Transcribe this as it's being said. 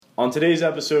On today's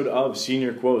episode of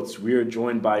Senior Quotes, we are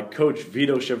joined by Coach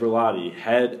Vito Chiavarlotti,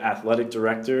 Head Athletic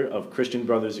Director of Christian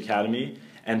Brothers Academy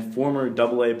and former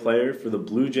AA player for the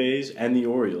Blue Jays and the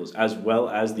Orioles, as well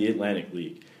as the Atlantic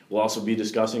League. We'll also be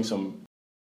discussing some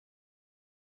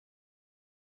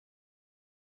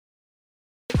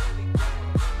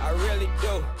I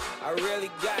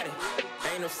really got it.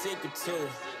 Ain't no secret to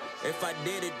it. If I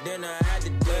did it, then I had to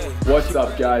do it. What's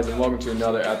up, guys, and welcome to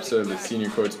another episode of the Senior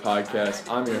Quotes Podcast.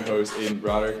 I'm your host, Aiden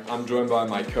Broderick. I'm joined by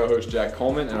my co-host, Jack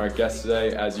Coleman, and our guest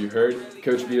today, as you heard,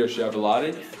 Coach Vito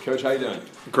Chiavarlotti. Coach, how you doing?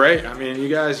 Great. I mean, you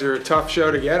guys are a tough show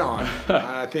to get on.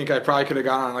 I think I probably could have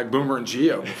gone on like Boomer and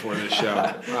Gio before this show.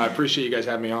 I appreciate you guys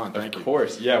having me on. Thank you. Of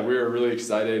course. Yeah, we were really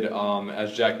excited.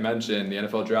 As Jack mentioned, the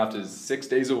NFL Draft is 6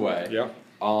 days away. Yeah.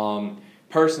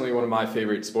 Personally, one of my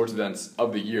favorite sports events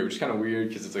of the year, which is kind of weird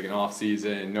because it's like an off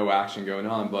season, no action going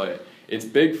on, but it's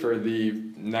big for the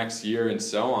next year and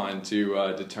so on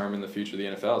to determine the future of the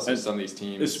NFL. So some of these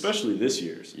teams, especially this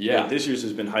year's. Yeah. Like, this year's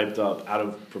has been hyped up out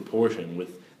of proportion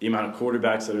with the amount of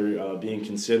quarterbacks that are being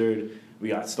considered. We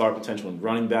got star potential in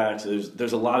running backs.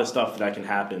 There's a lot of stuff that can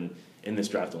happen in this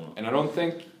draft alone. And I don't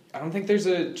think there's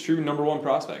a true number one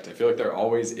prospect. I feel like there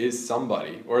always is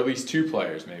somebody, or at least two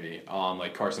players maybe,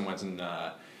 like Carson Wentz and,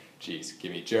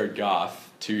 Jared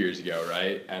Goff 2 years ago,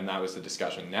 right? And that was the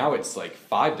discussion. Now it's like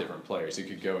 5 different players who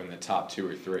could go in the top 2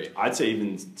 or 3. I'd say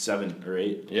even 7 or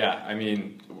 8. Yeah, I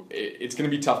mean, it's going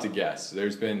to be tough to guess.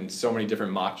 There's been so many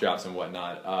different mock drafts and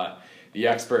whatnot. The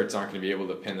experts aren't going to be able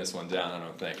to pin this one down, I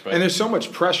don't think. But And there's so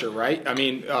much pressure, right? I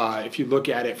mean, if you look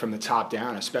at it from the top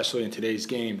down, especially in today's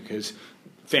game, because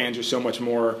fans are so much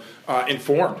more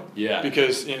informed. Yeah.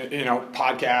 Because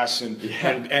podcasts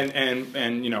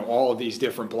and all of these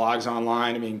different blogs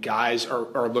online. I mean, guys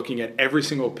are looking at every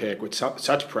single pick with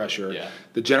such pressure. Yeah.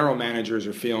 The general managers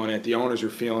are feeling it. The owners are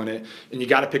feeling it. And you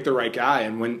got to pick the right guy.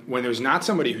 And when there's not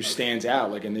somebody who stands out,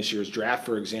 like in this year's draft,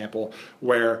 for example,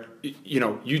 where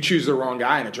you choose the wrong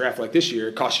guy in a draft like this year,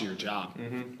 it costs you your job.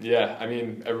 Mm-hmm. Yeah, I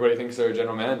mean, everybody thinks they're a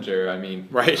general manager. I mean,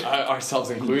 right.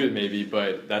 Ourselves included, maybe,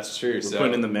 but that's true. We're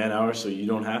putting in the man hour so you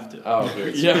don't have to. Oh,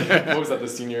 yeah. What was that? The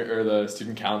senior or the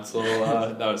student council?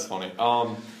 That was funny.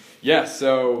 Yeah.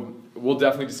 So we'll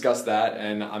definitely discuss that,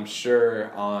 and I'm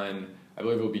sure I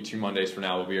believe it'll be 2 Mondays from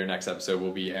now will be our next episode.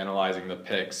 We'll be analyzing the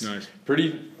picks. Nice.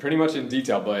 Pretty much in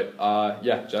detail, but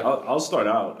yeah, Jack. I'll start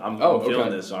out. I'm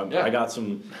feeling this. I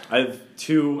have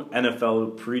 2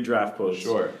 NFL pre-draft quotes.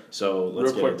 Sure. So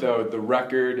let's real quick though, the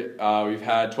record we've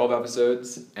had 12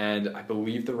 episodes, and I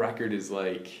believe the record is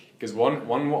because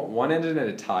one ended in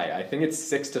a tie. I think it's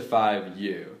 6-5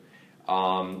 you.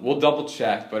 We'll double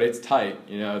check, but it's tight.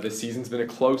 This season's been a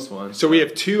close one. So we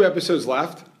have 2 episodes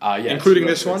left, yeah, including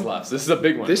this one. Left. So this is a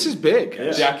big one. This is big.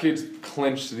 Yeah. Jack could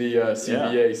clinch the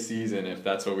CBA season if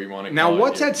that's what we want to. Now, call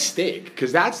what's it at stake?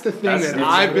 Because that's the thing That's that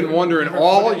I've been wondering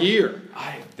all year.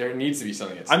 There needs to be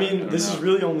something at stake. I mean, this is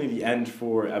really only the end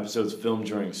for episodes filmed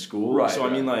during school. Right, so,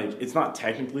 right. I mean, it's not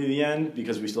technically the end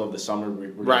because we still have the summer. We're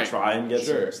going to try and get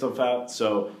some stuff out.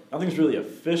 So, nothing's really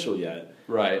official yet.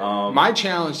 Right. My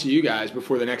challenge to you guys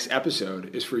before the next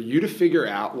episode is for you to figure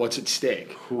out what's at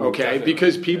stake. Cool, okay? definitely.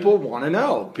 Because people want to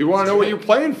know. People want to know what you're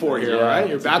playing for here, Yeah, right?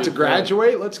 You're it's a about to good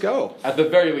graduate. Let's go. At the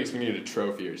very least, we need a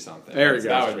trophy or something. There you go.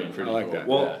 That would be pretty I like cool. that.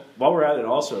 Well, Yeah. while we're at it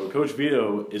also, Coach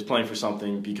Vito is playing for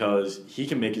something because he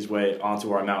can make his way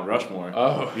onto our Mount Rushmore.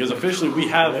 Oh. Because officially we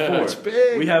have 4. That's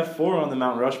big. We have 4 on the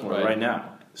Mount Rushmore right now.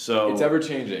 So It's ever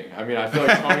changing. I mean, I feel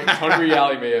like Tony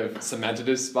Reale may have cemented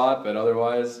his spot, but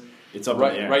otherwise, it's up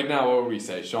right, in the air. right now, what would we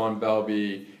say? Sean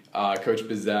Belby, Coach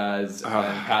Pizzazz,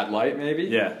 and Pat Light, maybe?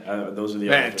 Yeah, those are the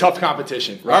Man, other tough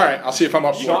competition. All right, I'll see if I'm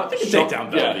up for Sean, it. take down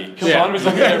Belby. Yeah. Sean was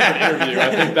looking there for an interview.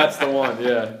 I think that's the one,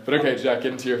 yeah. But okay, Jack,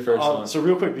 get into your first one. So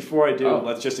real quick, before I do,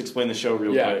 let's just explain the show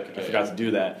real quick. Okay, I forgot to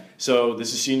do that. So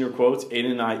this is Senior Quotes.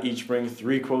 Aiden and I each bring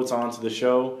 3 quotes onto the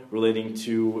show relating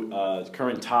to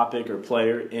current topic or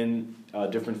player in a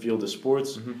different field of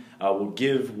sports. We'll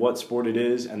give what sport it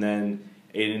is, and then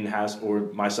Aiden or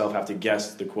myself have to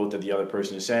guess the quote that the other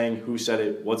person is saying, who said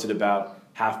it, what's it about,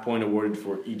 half point awarded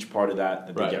for each part of that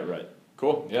they get right.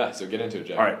 Cool, yeah, so get into it,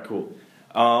 Jack. All right, cool.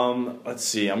 Let's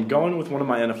see. I'm going with one of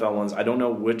my NFL ones. I don't know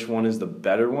which one is the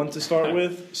better one to start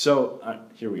with. So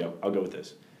here we go. I'll go with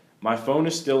this. My phone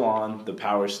is still on. The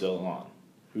power's still on.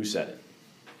 Who said it?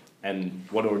 And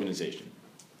what organization?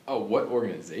 Oh, what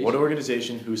organization? What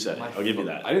organization? Who said it? I'll give you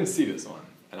that. I didn't see this one,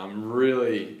 and I'm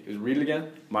really... Read it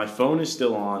again? My phone is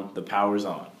still on. The power's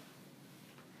on.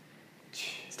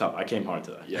 It's tough. I came hard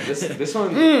to that. Yeah, this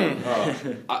one.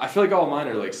 I feel like all mine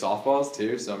are like softballs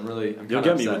too, so I'm You'll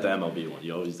get me with the MLB one.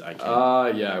 You always. I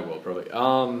can't. Yeah, I will probably.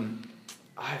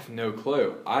 I have no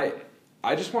clue.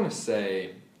 I just want to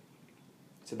say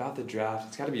it's about the draft.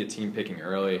 It's got to be a team picking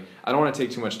early. I don't want to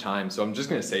take too much time, so I'm just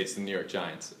going to say it's the New York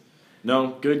Giants.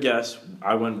 No, good guess.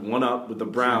 I went one up with the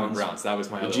Browns. That was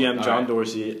my the other GM one. John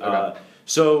Dorsey. Okay.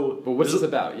 But what's this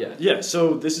about? Yeah. Yeah,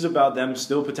 so this is about them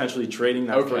still potentially trading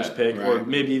that first pick, or right.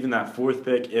 maybe even that fourth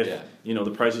pick if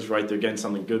the price is right. They're getting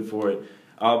something good for it.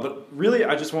 But really,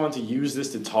 I just wanted to use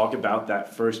this to talk about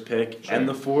that first pick and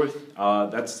the fourth.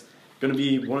 That's going to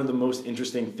be one of the most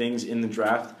interesting things in the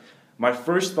draft. My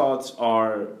first thoughts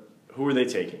are, who are they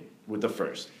taking with the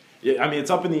first? Yeah, I mean, it's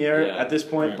up in the air at this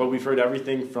point, but we've heard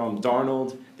everything from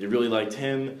Darnold. They really liked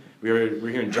him. We're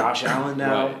hearing Josh Allen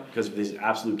now because of his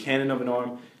absolute cannon of an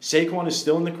arm. Saquon is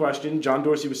still in the question. John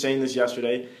Dorsey was saying this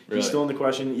yesterday. He's still in the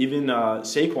question. Even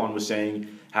Saquon was saying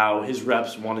how his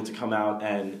reps wanted to come out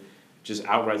and just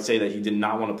outright say that he did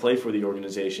not want to play for the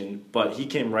organization, but he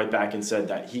came right back and said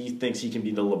that he thinks he can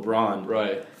be the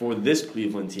LeBron for this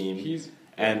Cleveland team.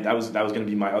 And that was going to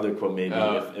be my other quote, maybe,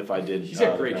 if I did. He's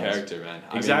got great character, man.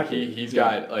 Exactly. I mean, he's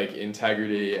got like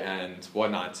integrity and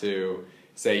whatnot to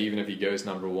say, even if he goes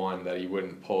number one, that he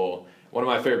wouldn't pull. One of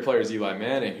my favorite players, Eli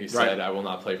Manning, who said, "I will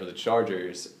not play for the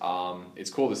Chargers." It's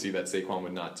cool to see that Saquon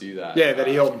would not do that. Yeah, that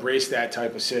he'll embrace that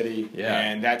type of city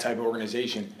and that type of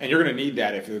organization. And you're going to need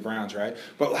that if you're the Browns, right?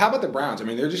 But how about the Browns? I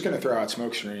mean, they're just going to throw out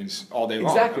smoke screens all day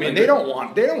long. Exactly. I mean, they don't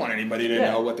want anybody to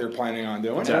know what they're planning on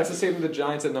doing. And that's the same with the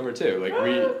Giants at number 2. Like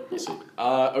we'll see.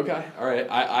 Okay, all right.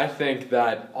 I think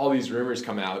that all these rumors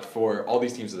come out for all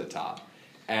these teams at the top.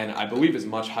 And I believe as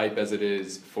much hype as it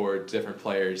is for different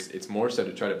players, it's more so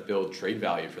to try to build trade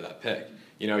value for that pick.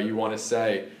 You know, you want to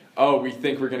say, oh, we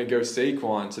think we're going to go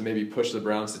Saquon to maybe push the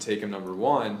Browns to take him number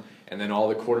 1, and then all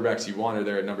the quarterbacks you want are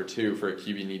there at number 2 for a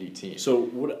QB-needy team. So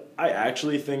what I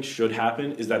actually think should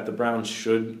happen is that the Browns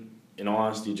should, in all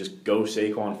honesty, just go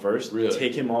Saquon first,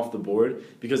 take him off the board,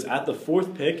 because at the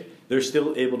 4th pick, they're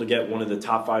still able to get one of the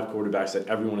top 5 quarterbacks that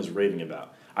everyone is raving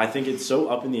about. I think it's so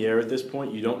up in the air at this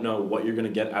point. You don't know what you're going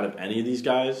to get out of any of these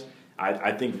guys.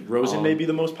 I think Rosen may be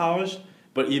the most polished,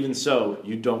 but even so,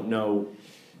 you don't know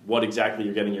what exactly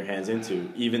you're getting your hands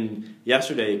into. Even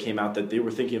yesterday, it came out that they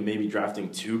were thinking of maybe drafting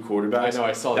 2 quarterbacks. I know,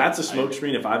 I saw that. That's a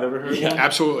smokescreen if I've ever heard one.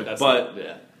 Absolutely.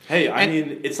 Hey, I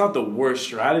mean, it's not the worst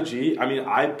strategy. I mean,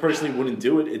 I personally wouldn't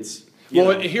do it. It's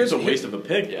here's a waste of a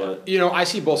pick. But I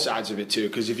see both sides of it too.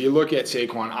 Because if you look at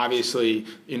Saquon, obviously,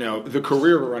 the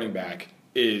career of a running back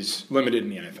is limited in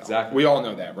the NFL. Exactly. We all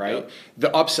know that, right? Yep.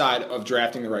 The upside of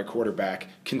drafting the right quarterback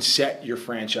can set your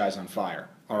franchise on fire.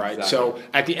 All right. Exactly. So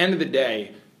at the end of the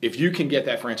day, if you can get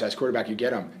that franchise quarterback, you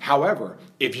get him. However,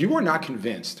 if you are not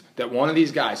convinced that one of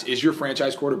these guys is your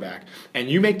franchise quarterback and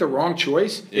you make the wrong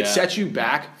choice, it sets you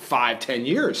back 5-10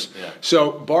 years. Yeah.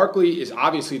 So Barkley is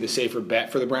obviously the safer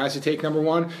bet for the Browns to take number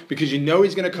 1 because he's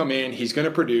going to come in, he's going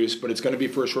to produce, but it's going to be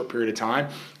for a short period of time.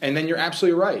 And then you're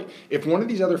absolutely right. If one of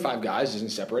these other 5 guys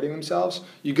isn't separating themselves,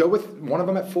 you go with one of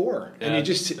them at 4. And you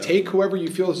just take whoever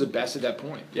you feel is the best at that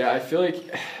point. Yeah, I feel like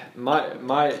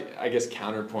my I guess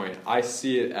counterpoint, I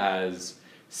see it as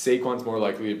Saquon's more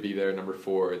likely to be there at number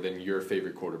 4 than your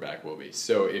favorite quarterback will be.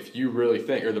 So if you really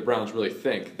think, or the Browns really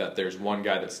think, that there's one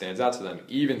guy that stands out to them,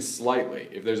 even slightly,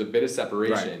 if there's a bit of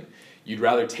separation, you'd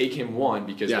rather take him 1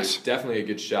 because there's definitely a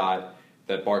good shot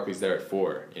that Barkley's there at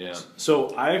 4. So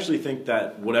I actually think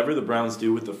that whatever the Browns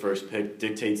do with the first pick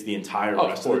dictates the entire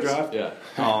rest of the draft. Yeah.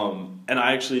 And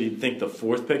I actually think the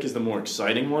 4th pick is the more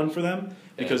exciting one for them.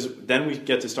 Because then we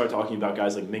get to start talking about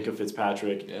guys like Minkah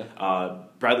Fitzpatrick,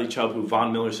 Bradley Chubb, who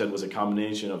Von Miller said was a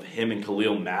combination of him and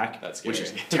Khalil Mack, which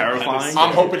is terrifying.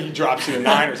 I'm hoping he drops to the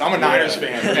Niners. I'm a Niners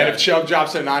fan. And if Chubb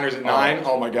drops to the Niners at 9,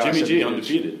 oh my gosh. Jimmy G,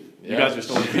 undefeated. You guys are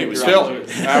still undefeated. Still,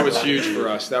 that was huge for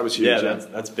us. That was huge. Yeah,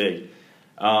 that's big.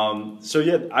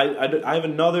 I have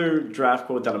another draft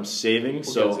quote that I'm saving,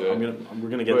 we're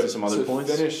gonna get to some other points.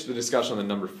 To finish the discussion on the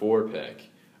number 4 pick,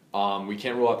 we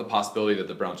can't rule out the possibility that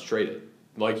the Browns trade it,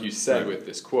 like you said with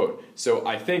this quote. So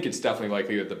I think it's definitely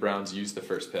likely that the Browns use the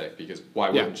first pick, because why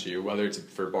wouldn't you? Whether it's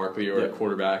for Barkley or a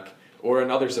quarterback or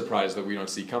another surprise that we don't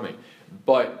see coming.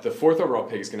 But the 4th overall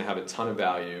pick is going to have a ton of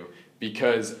value,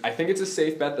 because I think it's a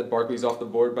safe bet that Barkley's off the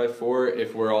board by 4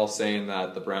 if we're all saying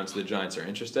that the Browns and the Giants are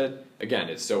interested. Again,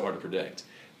 it's so hard to predict.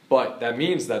 But that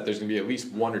means that there's going to be at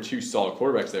least 1 or 2 solid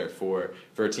quarterbacks there for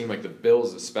a team like the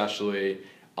Bills especially.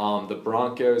 The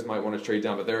Broncos might want to trade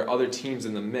down, but there are other teams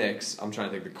in the mix, I'm trying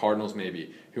to think, the Cardinals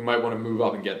maybe, who might want to move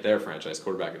up and get their franchise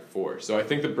quarterback at 4. So I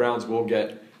think the Browns will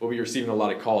be receiving a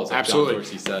lot of calls, like Absolutely. John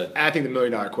Dorsey said. I think the $1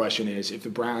 million question is, if the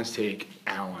Browns take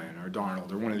Allen or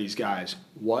Darnold or one of these guys,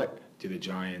 what do the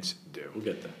Giants do? We'll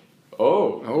get there.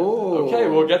 Oh. Okay,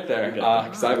 we'll get there. Okay.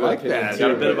 'Cause I like that. You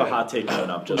got a bit of a hot take coming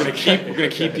up, We're Justin. gonna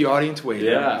keep the audience waiting.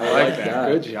 Yeah, I like that.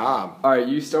 Good job. All right,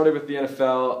 you started with the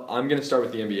NFL. I'm going to start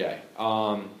with the NBA.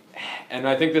 And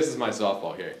I think this is my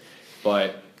softball here.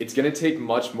 But it's going to take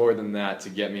much more than that to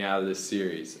get me out of this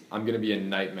series. I'm going to be a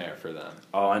nightmare for them.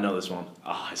 Oh, I know this one.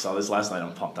 Oh, I saw this last night.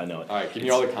 I'm pumped. I know it. All right, give me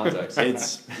all the context.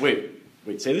 It's wait.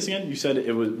 Say this again. You said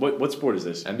it was what sport is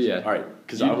this? NBA. All right,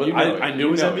 because You know it. I knew You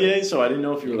it was know NBA, so I didn't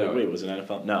know if you were You like, know wait, it. was it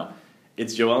NFL? No,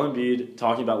 it's Joel Embiid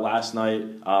talking about last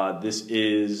night. This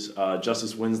is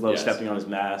Justice Winslow Yes. stepping on his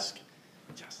mask.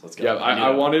 Yes, let's go. Yeah, I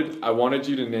I wanted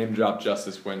you to name drop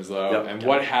Justice Winslow Yep. and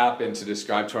what happened to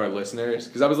describe to our listeners,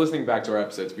 because I was listening back to our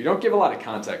episodes. We don't give a lot of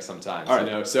context sometimes, All right.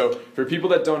 you know. So for people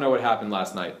that don't know what happened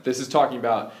last night, this is talking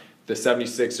about the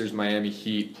 76ers Miami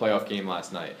Heat playoff game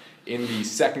last night. In the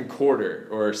second quarter,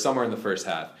 or somewhere in the first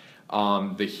half,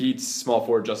 the Heat's small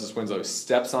forward Justice Winslow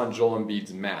steps on Joel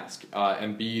Embiid's mask.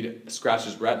 Embiid scratched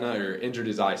his retina or injured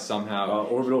his eye somehow.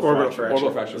 orbital Orbital fracture.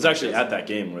 Orbital fracture. It was actually at that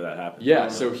game where that happened. Yeah,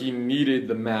 so he needed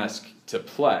the mask to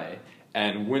play,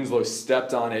 and Winslow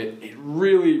stepped on it. It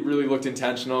really, really looked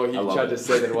intentional. He I love tried it. to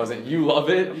say that it wasn't. You love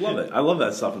it? I love it. I love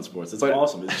that stuff in sports. It's But-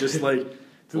 awesome. It's just like,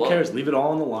 who Love cares? Leave it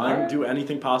all on the line. Alright. Do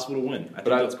anything possible to win. I think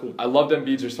But that's cool. I loved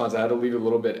Embiid's response. I had to leave it a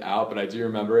little bit out, but I do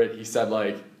remember it. He said,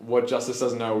 like, what Justice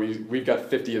doesn't know, we've got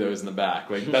 50 of those in the back.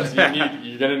 Like, that's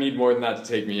you're going to need more than that to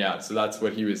take me out. So that's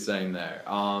what he was saying there.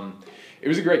 It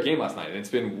was a great game last night, and it's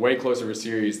been way closer of a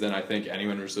series than I think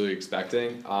anyone was really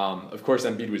expecting. Of course,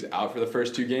 Embiid was out for the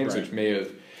first two games, Right. which may have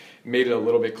made it a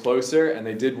little bit closer, and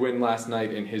they did win last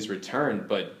night in his return,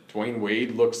 but Dwayne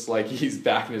Wade looks like he's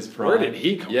back in his prime. Where did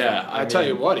he come Yeah, from? I tell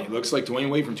you what, he looks like Dwayne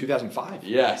Wade from 2005.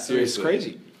 Yeah, It's seriously.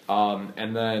 crazy.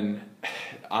 And then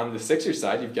on the Sixers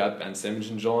side, you've got Ben Simmons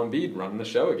and Joel Embiid running the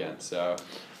show again. So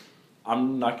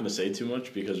I'm not going to say too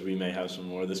much because we may have some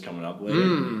more of this coming up later.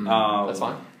 that's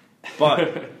fine.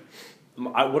 But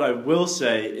what I will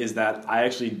say is that I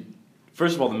actually,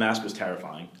 first of all, the mask was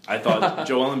terrifying. I thought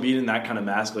Joel Embiid in that kind of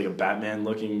mask, like a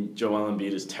Batman-looking Joel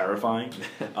Embiid, is terrifying.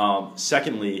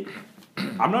 Secondly,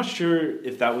 I'm not sure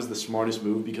if that was the smartest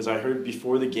move because I heard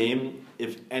before the game,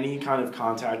 if any kind of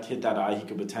contact hit that eye, he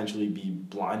could potentially be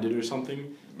blinded or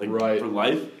something, like Right. for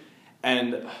life.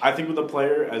 And I think with a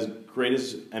player as great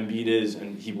as Embiid is,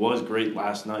 and he was great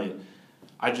last night,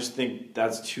 I just think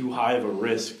that's too high of a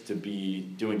risk to be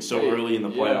doing so Hey, early in the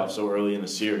yeah. playoffs, so early in the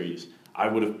series. I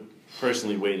would have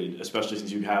personally waited, especially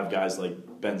since you have guys like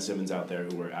Ben Simmons out there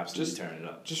who were absolutely tearing it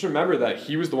up. Just remember that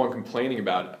he was the one complaining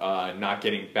about not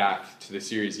getting back to the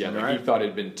series yet. Like, Right. he thought it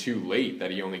had been too late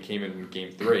that he only came in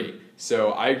Game 3.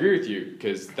 So I agree with you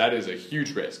because that is a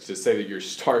huge risk. To say that your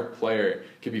star player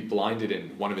could be blinded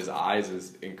in one of his eyes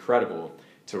is incredible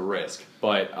to risk.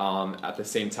 But at the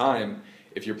same time,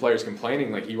 if your player's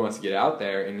complaining like he wants to get out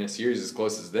there in a series as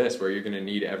close as this, where you're going to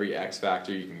need every X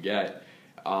factor you can get,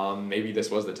 maybe this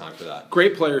was the time for that.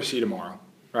 Great players see tomorrow,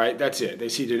 right? That's it. They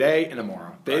see today and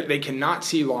tomorrow. Right. They cannot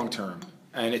see long term.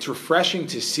 And it's refreshing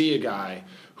to see a guy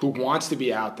who wants to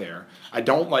be out there. I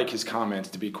don't like his comments,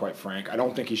 to be quite frank. I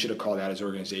don't think he should have called out his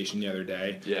organization the other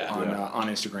day on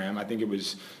Instagram. I think it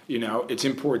was, it's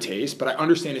in poor taste, but I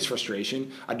understand his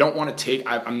frustration. I don't want to take,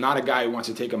 I'm not a guy who wants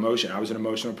to take emotion. I was an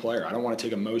emotional player. I don't want to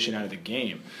take emotion out of the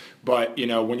game. But,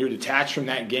 when you're detached from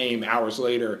that game hours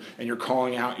later and you're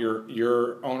calling out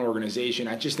your own organization,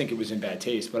 I just think it was in bad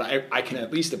taste. But I can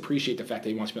at least appreciate the fact that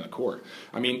he wants to be on the court.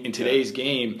 I mean, in today's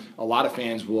game, a lot of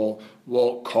fans will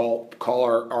call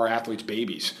our athletes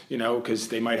babies, because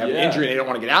they might have an injury and they don't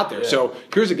want to get out there. Yeah. So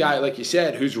here's a guy, like you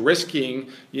said, who's risking,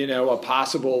 a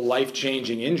possible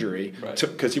life-changing injury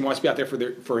because he wants to be out there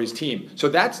for his team. So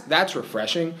that's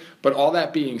refreshing. But all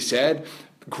that being said,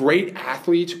 great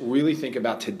athletes really think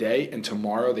about today and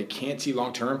tomorrow. They can't see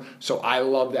long term. So I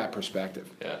love that perspective.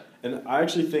 Yeah. And I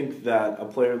actually think that a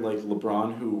player like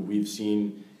LeBron, who we've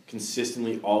seen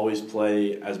consistently always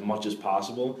play as much as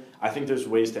possible, I think there's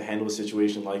ways to handle a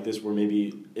situation like this where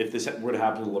maybe if this were to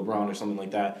happen to LeBron or something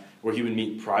like that, where he would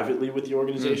meet privately with the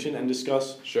organization and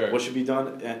discuss what should be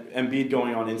done. And Embiid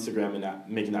going on Instagram and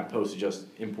making that post is just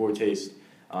in poor taste.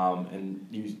 And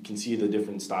you can see the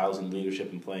different styles and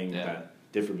leadership and playing that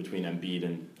differ between Embiid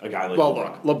and a guy like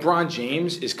LeBron. Look, LeBron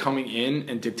James is coming in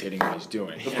and dictating what he's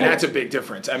doing. And that's a big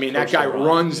difference. I mean, that guy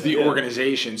runs the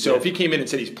organization. So if he came in and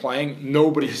said he's playing,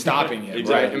 nobody's stopping him,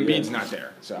 right? Embiid's not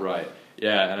there. So. Right.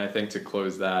 Yeah, and I think to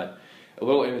close that, a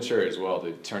little immature as well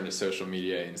to turn to social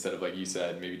media instead of, like you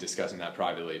said, maybe discussing that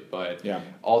privately. But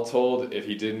all told, if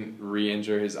he didn't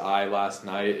re-injure his eye last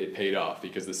night, it paid off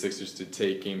because the Sixers did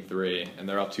take Game 3, and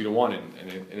they're up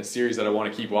 2-1 in a series that I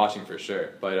want to keep watching for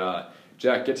sure. But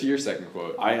Jack, get to your second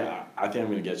quote. I think I'm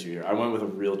going to get you here. I went with a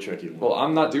real tricky one. Well,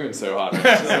 I'm not doing so hot.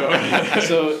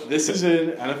 So this is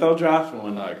an NFL draft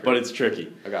one, Great. but it's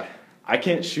tricky. Okay. I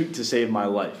can't shoot to save my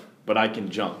life, but I can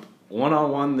jump.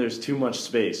 One-on-one, there's too much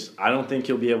space. I don't think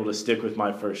he'll be able to stick with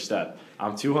my first step.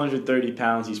 I'm 230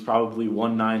 pounds. He's probably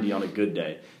 190 on a good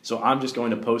day. So I'm just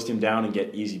going to post him down and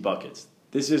get easy buckets.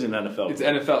 This is an NFL. It's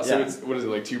NFL, so Yeah. it's, what is it,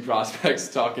 like two prospects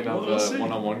talking Well, of we'll a see.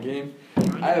 one-on-one game?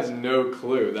 I have no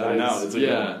clue. I know, it's a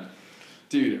good one.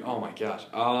 Dude, oh my gosh.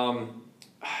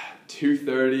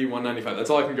 230, 195. That's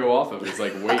all I can go off of is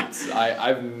like weights. I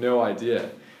have no idea.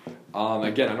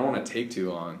 Again, I don't want to take too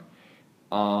long.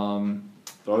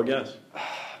 Throw a guess.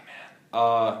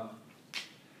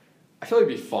 I feel like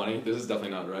it'd be funny. This is definitely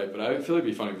not right, but I feel like it'd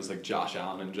be funny if it was like Josh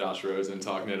Allen and Josh Rosen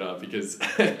talking it up because just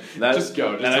go. Just That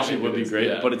tell actually me would what be it is. great.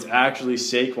 Yeah. But it's actually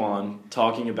Saquon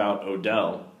talking about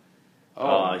Odell. He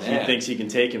man. thinks he can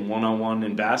take him one-on-one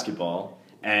in basketball.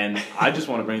 And I just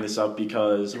want to bring this up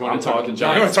because You wanna I'm talk talking the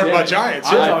I Giants? want to talk Yeah. about Giants.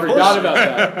 I Yeah, of forgot course. about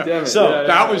that. Damn it. So, Yeah,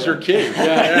 That was your kid.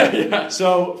 yeah.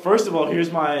 So, first of all,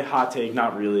 here's my hot take,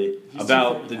 not really, He's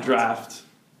about the 250 draft.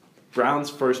 Browns'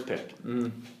 first pick.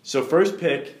 So, first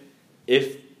pick,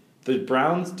 if the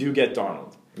Browns do get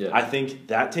Darnold, Yeah. I think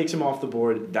that takes him off the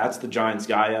board. That's the Giants'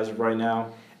 guy as of right now.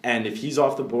 And if he's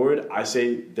off the board, I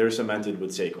say they're cemented with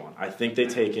Saquon. I think they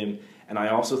take him. And I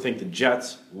also think the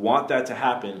Jets want that to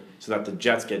happen so that the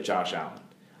Jets get Josh Allen.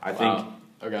 I think Wow.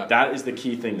 Okay. that is the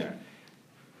key thing there.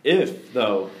 If,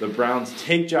 though, the Browns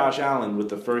take Josh Allen with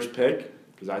the first pick,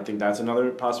 because I think that's another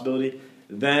possibility,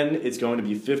 then it's going to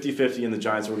be 50-50 in the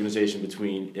Giants organization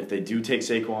between if they do take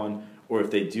Saquon or if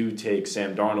they do take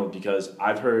Sam Darnold, because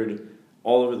I've heard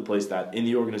all over the place that in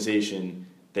the organization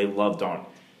they love Darnold.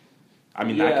 I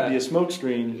mean, that Yeah. could be a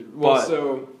smokescreen, Well, but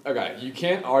so, okay, you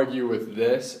can't argue with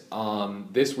this.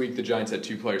 This week, the Giants had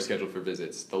 2 players scheduled for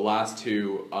visits. The last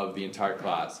 2 of the entire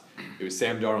class, it was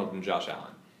Sam Darnold and Josh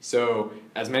Allen. So,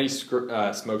 as many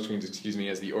smokescreens,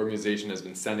 as the organization has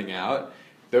been sending out,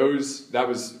 that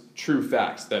was true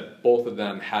facts that both of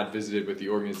them had visited with the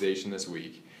organization this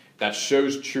week. That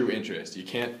shows true interest. You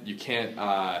can't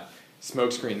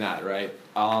smokescreen that, right?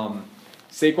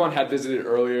 Saquon had visited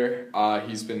earlier.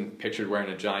 He's been pictured wearing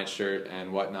a Giants shirt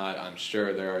and whatnot. I'm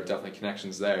sure there are definitely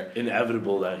connections there.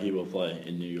 inevitable that he will play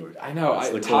in New York. I know. That's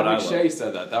the Todd quote I love. McShay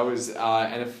said that. That was,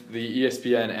 and if the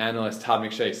ESPN analyst Todd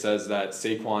McShay says that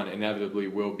Saquon inevitably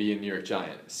will be a New York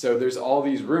Giant. So there's all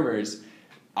these rumors.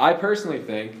 I personally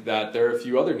think that there are a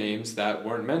few other names that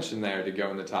weren't mentioned there to go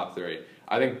in the top 3.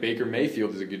 I think Baker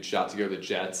Mayfield is a good shot to go to the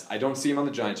Jets. I don't see him on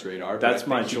the Giants' radar. But That's I think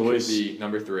my he choice. Could be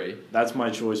number 3. That's my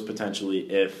choice potentially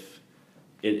if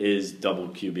it is double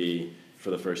QB for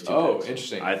the first 2 Oh, picks.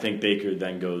 interesting. I think Baker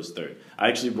then goes 3rd. I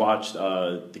actually watched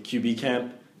the QB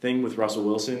camp thing with Russell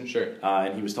Wilson. Sure.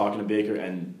 And he was talking to Baker,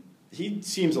 and he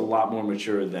seems a lot more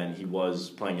mature than he was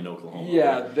playing in Oklahoma.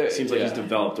 Yeah, Seems like he's yeah.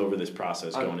 developed over this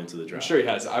process going into the I'm draft. sure he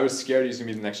has. I was scared he was going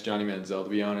to be the next Johnny Manziel, to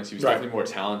be honest. He was Right. definitely more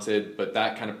talented, but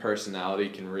that kind of personality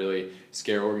can really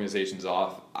scare organizations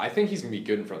off. I think he's going to be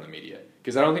good in front of the media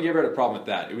because I don't think he ever had a problem with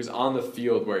that. It was on the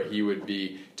field where he would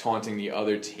be taunting the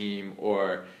other team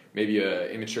or maybe an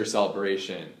immature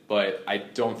celebration, but I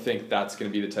don't think that's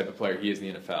going to be the type of player he is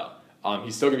in the NFL.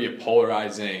 He's still going to be a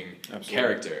polarizing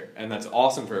character, and that's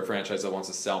awesome for a franchise that wants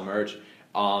to sell merch.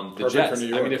 The Perfect Jets, for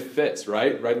New I York. mean, it fits,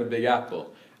 right? Right in the Big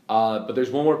Apple. But there's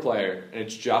one more player, and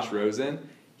it's Josh Rosen.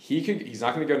 He's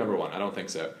not going to go number 1. I don't think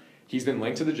so. He's been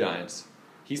linked to the Giants.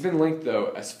 He's been linked,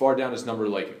 though, as far down as number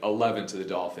 11 to the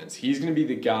Dolphins. He's going to be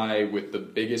the guy with the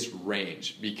biggest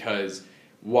range because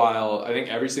while I think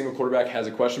every single quarterback has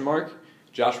a question mark,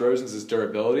 Josh Rosen's is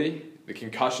durability, the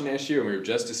concussion issue, and we were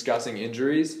just discussing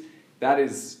injuries. That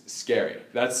is scary.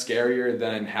 That's scarier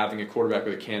than having a quarterback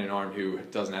with a cannon arm who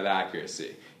doesn't have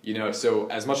accuracy. So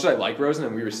as much as I like Rosen,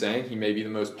 and we were saying he may be the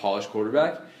most polished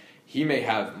quarterback, he may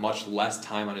have much less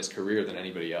time on his career than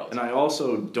anybody else. And I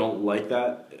also don't like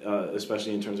that,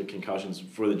 especially in terms of concussions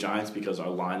for the Giants, because our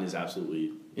line is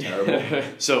absolutely terrible.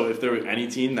 So if there were any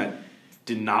team that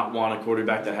did not want a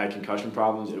quarterback that had concussion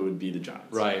problems, it would be the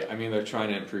Giants. Right. I mean, they're trying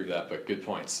to improve that, but good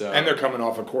point. So And they're coming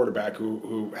off a quarterback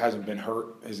who hasn't been hurt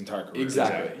his entire career.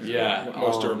 Exactly. Yeah.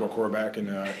 Most durable quarterback in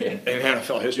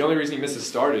NFL history. The only reason he missed his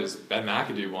start is Ben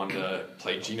McAdoo wanted to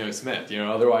play Geno Smith.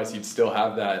 Otherwise he'd still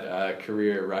have that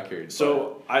career record.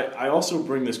 So I also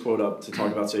bring this quote up to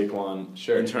talk about Saquon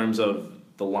Sure. in terms of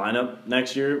the lineup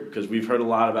next year, because we've heard a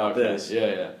lot about Okay. this.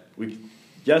 Yeah.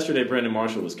 Yesterday, Brandon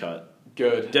Marshall was cut.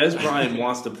 Good. Des Bryant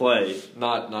wants to play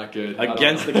Not good.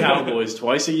 against the Cowboys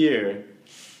twice a year.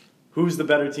 Who's the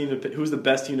better team to pick? Who's the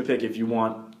best team to pick if you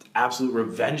want absolute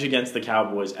revenge against the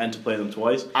Cowboys and to play them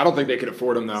twice. I don't think they could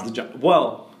afford him though.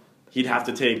 Well, he'd have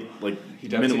to take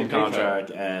He'd have to minimum take a pay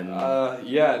contract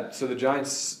and So the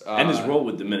Giants his role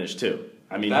would diminish too.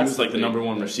 I mean, he that's was like the the number big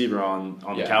one thing. receiver on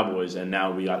the Yeah. Cowboys, and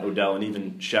now we got Odell and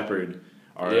even Shepard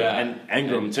and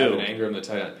Ingram and too. Evan Ingram, the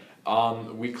tight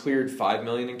end. We cleared $5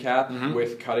 million in cap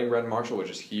with cutting Brandon Marshall, which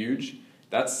is huge.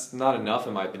 That's not enough,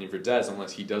 in my opinion, for Dez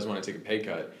unless he does want to take a pay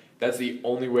cut. That's the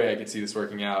only way I could see this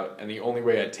working out, and the only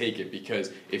way I'd take it,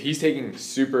 because if he's taking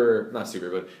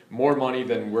but more money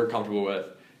than we're comfortable with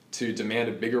to demand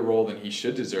a bigger role than he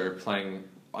should deserve, playing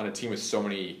on a team with so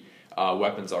many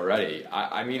weapons already.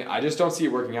 I mean, I just don't see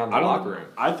it working out in the locker room.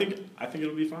 I think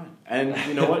it'll be fine. And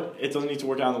you know what? It doesn't need to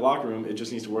work out in the locker room. It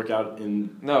just needs to work out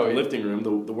in the lifting room,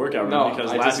 the workout room.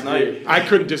 Because last night I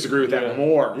couldn't disagree with that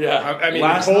more. Yeah. I mean,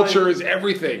 Last culture night- is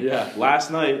everything. Yeah. last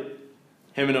night,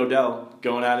 him and Odell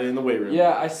going at it in the weight room.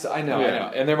 Yeah, I know.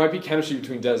 And there might be chemistry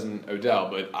between Dez and Odell,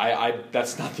 but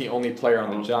that's not the only player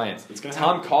on the Giants. It's gonna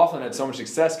Tom Coughlin had so much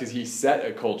success because he set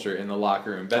a culture in the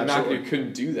locker room. Ben Absolutely. McAdoo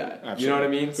couldn't do that. Absolutely. You know what I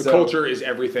mean? The culture is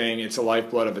everything. It's the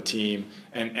lifeblood of a team.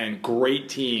 And great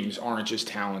teams aren't just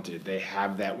talented. They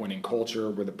have that winning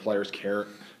culture where the players care.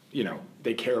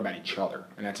 They care about each other,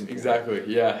 and that's important.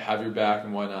 Exactly. Yeah, have your back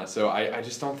and whatnot. So I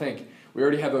just don't think we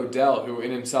already have Odell, who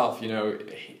in himself,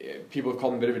 people have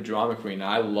called him a bit of a drama queen.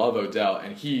 I love Odell,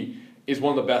 and he is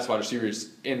one of the best wide receivers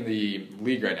in the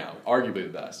league right now, arguably the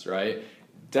best. Right?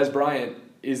 Des Bryant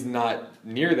is not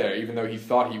near there, even though he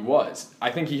thought he was.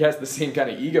 I think he has the same kind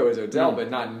of ego as Odell, but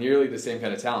not nearly the same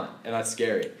kind of talent, and that's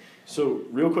scary. So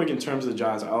real quick, in terms of the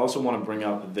Giants, I also want to bring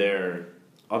up their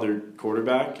other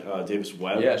quarterback, Davis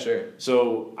Webb. Yeah, sure.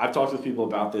 So I've talked with people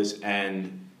about this,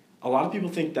 and a lot of people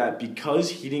think that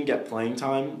because he didn't get playing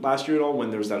time last year at all, when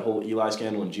there was that whole Eli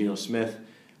scandal and Geno Smith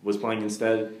was playing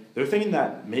instead, they're thinking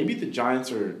that maybe the Giants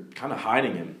are kind of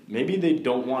hiding him. Maybe they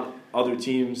don't want other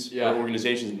teams or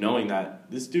organizations knowing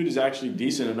that this dude is actually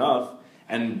decent enough,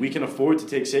 and we can afford to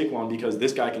take Saquon because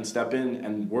this guy can step in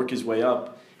and work his way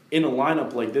up in a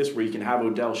lineup like this where you can have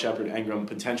Odell, Shepard, Ingram,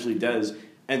 potentially Dez,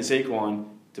 and Saquon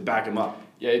to back him up.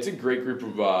 Yeah, it's a great group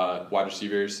of wide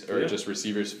receivers or just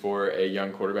receivers for a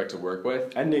young quarterback to work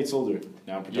with. And Nate Solder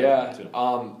now protecting Yeah, too.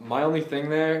 My only thing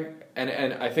there,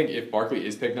 and I think if Barkley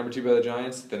is picked number 2 by the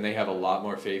Giants, then they have a lot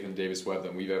more faith in Davis Webb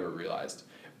than we've ever realized.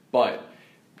 But,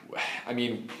 I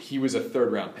mean, he was a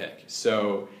 3rd-round pick.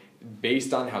 So,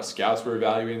 based on how scouts were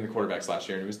evaluating the quarterbacks last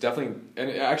year, and it was definitely,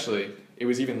 and actually, it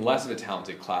was even less of a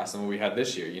talented class than what we had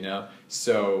this year,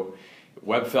 So,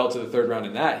 Webb fell to the 3rd round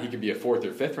in that. He could be a 4th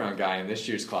or 5th round guy in this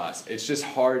year's class. It's just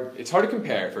hard. It's hard to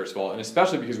compare, first of all, and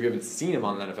especially because we haven't seen him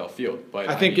on the NFL field. But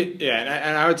I think and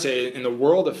I would say in the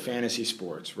world of fantasy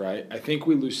sports, right? I think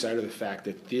we lose sight of the fact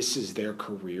that this is their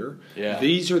career. Yeah.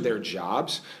 These are their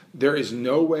jobs. There is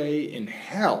no way in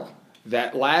hell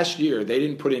that last year they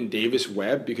didn't put in Davis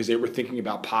Webb because they were thinking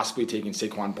about possibly taking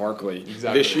Saquon Barkley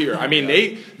this year. I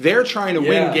mean, they're trying to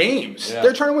win games. Yeah.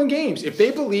 They're trying to win games. If they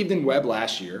believed in Webb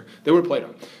last year, they would have played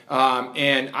him.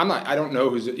 And I don't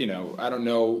know I don't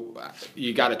know.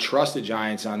 You got to trust the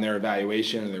Giants on their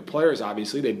evaluation of their players.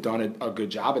 Obviously, they've done a good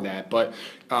job of that. But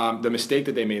the mistake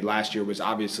that they made last year was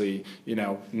obviously,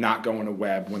 not going to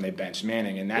Webb when they benched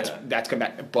Manning, and that's come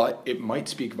back. But it might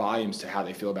speak volumes to how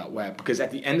they feel about Webb, because at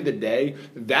the end of the day,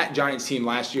 that Giants team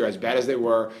last year, as bad as they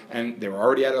were, and they were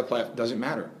already out of the playoff, doesn't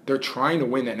matter. They're trying to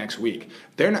win that next week.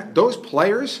 They're not those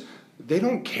players. They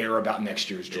don't care about next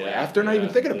year's draft. They're not even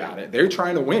thinking about it. They're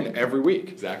trying to win every week.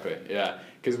 Exactly. Yeah.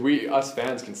 Because us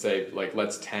fans can say,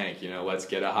 let's tank, let's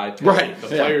get a high pick. Right. The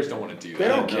players don't want to do that. They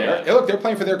don't care. Hey, look, they're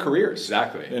playing for their careers.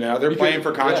 Exactly. They're playing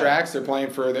for contracts. They're playing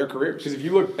for their careers. Because if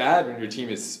you look bad when your team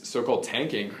is so-called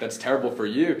tanking, that's terrible for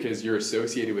you because you're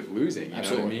associated with losing. You know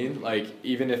what I mean?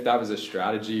 Even if that was a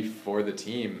strategy for the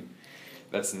team,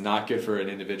 that's not good for an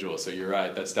individual. So you're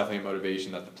right. That's definitely a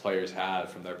motivation that the players have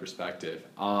from their perspective.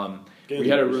 We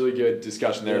had a really good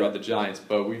discussion there about the Giants,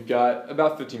 but we've got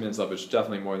about 15 minutes left, which is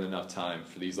definitely more than enough time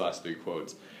for these last 3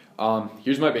 quotes.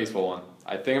 Here's my baseball one.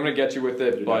 I think I'm going to get you with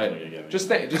it, but just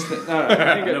think. No.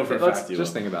 I know for a Let's fact you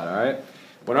just will. think about it, all right?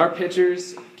 When our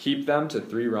pitchers keep them to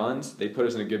 3 runs, they put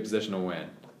us in a good position to win.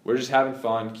 We're just having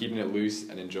fun, keeping it loose,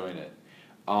 and enjoying it.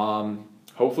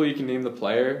 Hopefully you can name the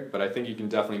player, but I think you can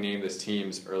definitely name this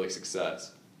team's early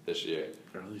success this year.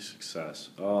 Early success.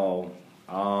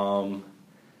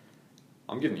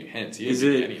 I'm giving you hints. He Is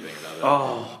didn't it? say anything about it.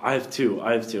 Oh, I have two.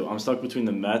 I'm stuck between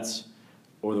the Mets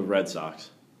or the Red Sox.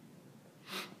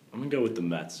 I'm gonna go with the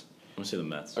Mets. I'm gonna say the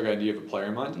Mets. Okay, do you have a player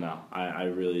in mind? No,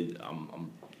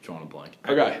 I'm drawing a blank.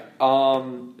 Okay.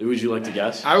 Would you like to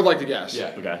guess? I would like to guess.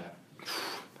 Yeah. Okay.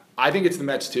 I think it's the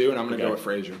Mets too, and I'm going to Okay. go with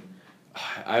Frazier.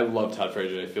 I love Todd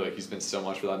Frazier. I feel like he's been so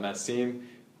much for that Mets team.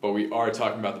 But we are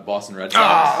talking about the Boston Red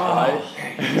Sox,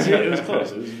 right? It was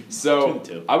close. It was So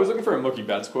 2-2. I was looking for a Mookie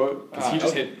Betts quote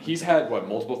because he's had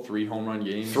multiple 3 home run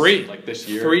games like this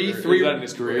year. Three Is that in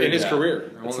his career. in his career,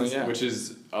 Which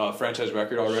is a franchise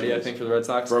record already, I think, for the Red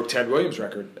Sox. broke Ted Williams'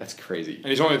 record, That's crazy. and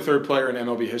he's only the 3rd player in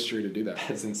MLB history to do that.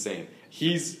 That's insane.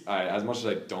 He's as much as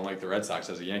I don't like the Red Sox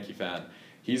as a Yankee fan,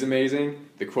 he's amazing.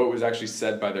 The quote was actually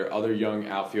said by their other young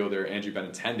outfielder, Andrew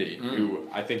Benintendi, who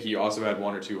I think he also had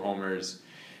 1 or 2 homers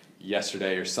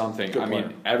yesterday or something. Good I mean,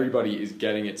 player. everybody is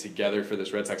getting it together for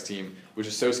this Red Sox team, which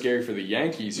is so scary for the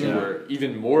Yankees, who were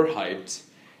even more hyped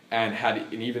and had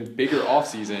an even bigger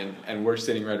offseason, and we're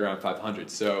sitting right around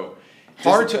 500. So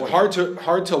Hard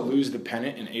to lose the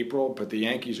pennant in April, but the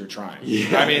Yankees are trying.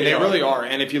 Yeah, I mean, they they are. really are.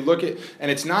 And if you look at, and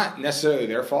it's not necessarily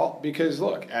their fault because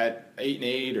look at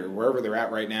 8-8 or wherever they're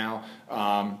at right now,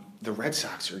 the Red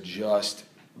Sox are just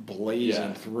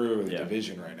blazing through the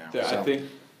division right now. I think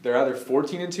they're either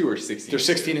 14-2 or 16. They're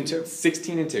 16-2.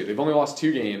 16-2. They've only lost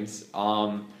 2 games.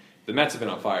 The Mets have been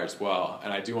on fire as well,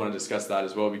 and I do want to discuss that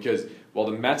as well because while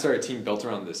the Mets are a team built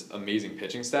around this amazing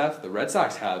pitching staff, the Red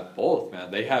Sox have both,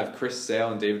 man. They have Chris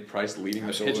Sale and David Price leading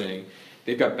the pitching.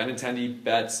 They've got Benintendi,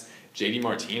 Betts, JD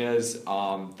Martinez.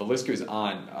 The list goes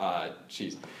on.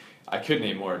 I could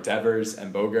name more. Devers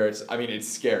and Bogarts. I mean, it's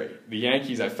scary. The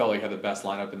Yankees, I felt like, had the best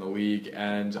lineup in the league,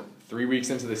 and 3 weeks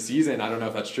into the season, I don't know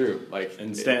if that's true.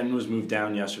 And Stanton was moved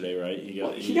down yesterday, right?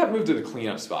 He got moved to the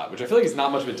cleanup spot, which I feel like is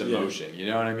not much of a demotion. You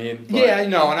know what I mean? Yeah, I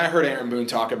know, and I heard Aaron Boone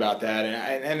talk about that,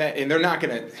 and they're not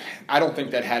going to. I don't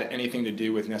think that had anything to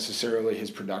do with necessarily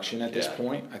his production at this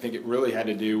point. I think it really had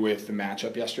to do with the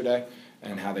matchup yesterday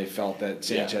and how they felt that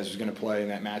Sanchez was going to play in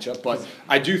that matchup. But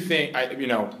I do think,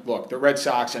 look, the Red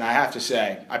Sox, and I have to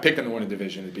say, I picked them to win a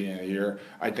division at the beginning of the year.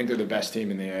 I think they're the best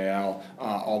team in the AL,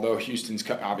 although Houston's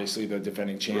obviously the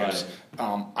defending champs.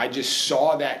 Right. I just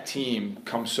saw that team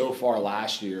come so far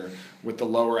last year with the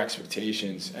lower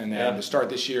expectations. And then to start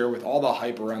this year with all the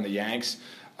hype around the Yanks,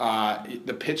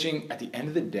 the pitching, at the end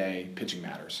of the day, pitching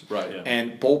matters. Right. Yeah.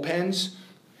 And bullpens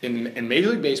in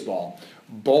Major League Baseball,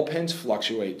 bullpens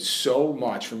fluctuate so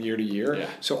much from year to year. Yeah.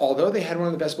 So although they had one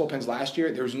of the best bullpens last year,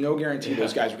 there was no guarantee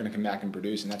those guys were going to come back and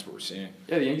produce, and that's what we're seeing.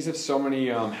 Yeah, the Yankees have so many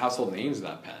household names in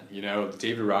that pen. You know,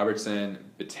 David Robertson,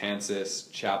 Betances,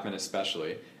 Chapman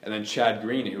especially, and then Chad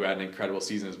Green, who had an incredible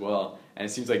season as well. And it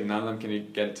seems like none of them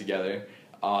can get it together.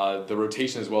 The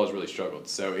rotation as well has really struggled.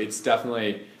 So it's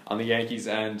definitely on the Yankees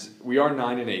end. We are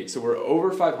 9-8, so we're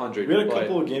over 500. We had a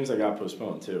couple of games that got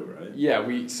postponed too, right? Yeah,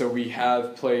 we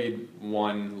have played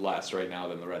one less right now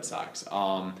than the Red Sox.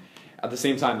 At the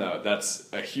same time, though,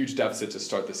 that's a huge deficit to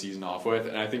start the season off with,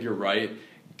 and I think you're right.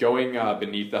 Going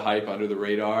beneath the hype, under the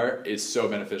radar, is so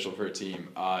beneficial for a team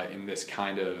in this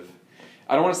kind of,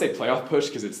 I don't want to say playoff push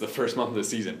because it's the first month of the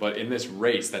season, but in this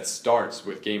race that starts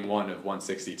with Game 1 of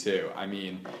 162, I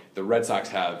mean, the Red Sox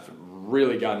have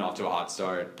really gotten off to a hot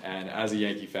start, and as a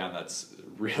Yankee fan, that's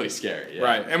really scary. Yeah.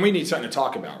 Right, and we need something to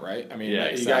talk about, right? I mean,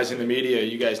 you guys in the media,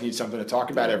 you guys need something to talk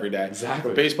about every day. Exactly.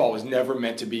 But baseball was never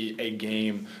meant to be a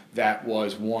game that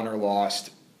was won or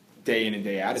lost day in and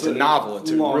day out. It's a novel.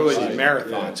 It's really a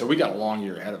marathon. Yeah. So we got a long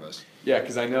year ahead of us. Yeah,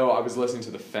 because I know I was listening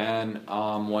to The Fan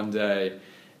one day,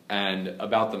 and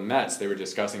about the Mets, they were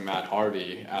discussing Matt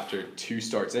Harvey after 2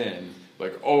 starts in.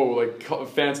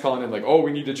 Fans calling in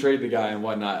we need to trade the guy and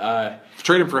whatnot.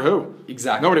 Trade him for who?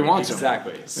 Exactly. Nobody wants him.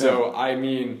 Exactly. So, I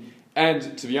mean,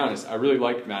 and to be honest, I really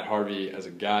like Matt Harvey as a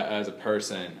guy, as a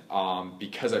person,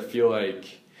 because I feel like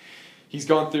he's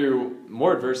gone through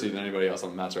more adversity than anybody else on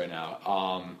the Mets right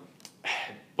now.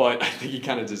 But I think he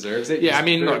kind of deserves it. Yeah, I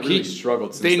mean, look, he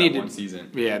struggled since that one season.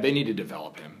 Yeah, they need to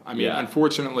develop him. I mean,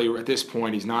 unfortunately, at this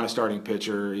point, he's not a starting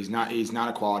pitcher. He's not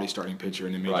a quality starting pitcher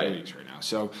in the major leagues right now.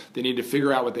 So they need to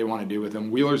figure out what they want to do with him.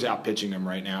 Wheeler's out pitching him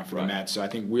right now for the Mets. So I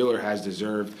think Wheeler has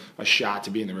deserved a shot to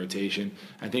be in the rotation.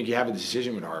 I think you have a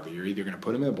decision with Harvey. You're either going to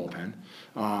put him in the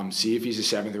bullpen, see if he's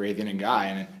a 7th or 8th inning guy.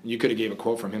 And you could have gave a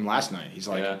quote from him last night. He's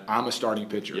like, I'm a starting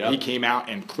pitcher. Yep. He came out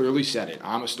and clearly said it.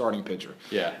 I'm a starting pitcher.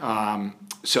 Yeah.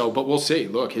 But we'll see.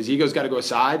 Look, his ego's got to go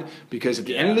aside because at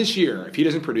the end of this year, if he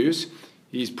doesn't produce,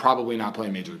 he's probably not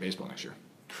playing Major League Baseball next year.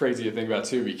 Crazy to think about,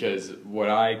 too, because what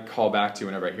I call back to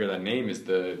whenever I hear that name is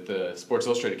the Sports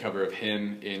Illustrated cover of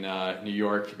him in New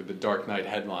York with the Dark Knight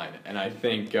headline. And I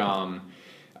think I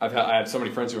have so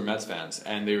many friends who are Mets fans,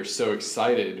 and they were so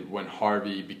excited when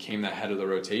Harvey became the head of the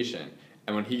rotation.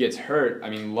 And when he gets hurt,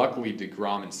 I mean, luckily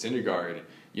DeGrom and Syndergaard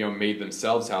made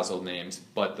themselves household names,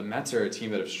 but the Mets are a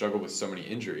team that have struggled with so many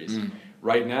injuries.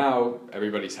 Right now,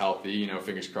 everybody's healthy,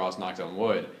 fingers crossed, knocked on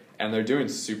wood, and they're doing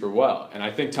super well. And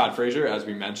I think Todd Frazier, as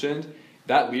we mentioned,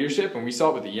 that leadership, and we saw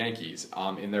it with the Yankees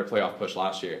in their playoff push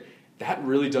last year, that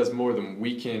really does more than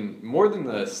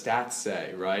the stats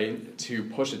say, right, to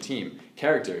push a team.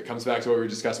 Character. It comes back to what we were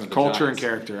discussing with the Culture Giants. and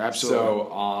character, absolutely.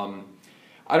 So,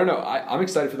 I don't know. I'm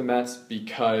excited for the Mets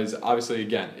because, obviously,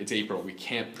 again, it's April. We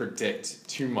can't predict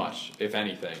too much, if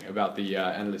anything, about the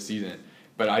end of the season.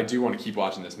 But I do want to keep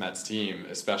watching this Mets team,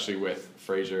 especially with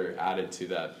Frazier added to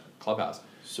that clubhouse.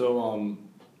 So,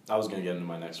 I was going to get into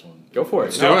my next one. Go for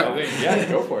it. Do it.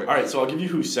 Go for it. All right, so I'll give you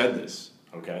who said this,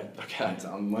 okay? Okay.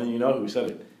 I'm letting you know who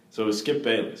said it. So it was Skip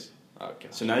Bayless. Okay.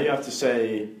 So now you have to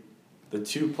say the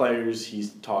 2 players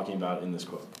he's talking about in this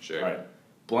quote. Sure. All right.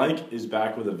 Blank is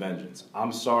back with a vengeance.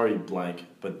 I'm sorry, blank,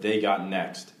 but they got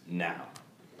next now.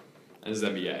 And this is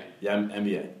NBA. Yeah,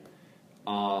 NBA.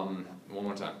 One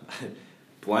more time.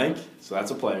 Blank, so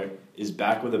that's a player, is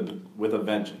back with a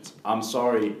vengeance. I'm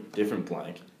sorry, different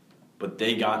blank, but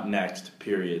they got next,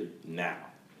 period, now.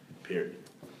 Period.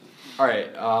 All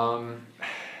right.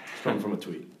 From a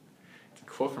tweet. It's a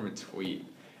quote from a tweet.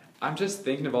 I'm just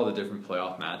thinking of all the different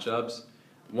playoff matchups.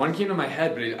 One came to my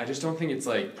head, but I just don't think it's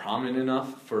like prominent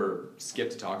enough for Skip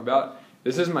to talk about.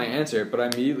 This isn't my answer, but I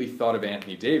immediately thought of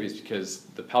Anthony Davis because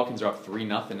the Pelicans are up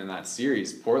 3-0 in that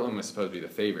series. Portland was supposed to be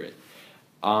the favorite.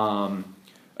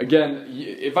 Again,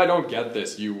 if I don't get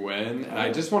this, you win, and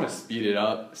I just want to speed it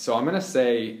up. So I'm gonna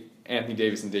say Anthony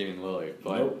Davis and Damian Lillard.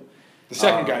 But Nope. The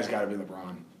second guy's got to be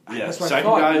LeBron. Yeah, that's what second I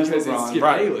thought guy is because LeBron. it's Skip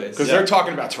Right, Bayless. because Yeah. they're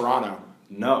talking about Toronto.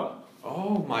 No.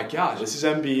 Oh my gosh! This is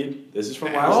Embiid. This is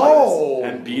from last Oh,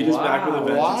 night. Embiid is back with a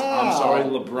vengeance. wow. I'm sorry,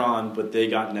 LeBron, but they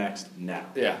got next now.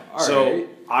 Yeah. All so right.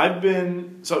 I've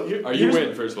been. So you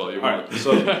win first of all. You All win. right.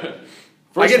 So I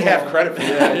first get of half all- credit for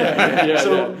that. yeah.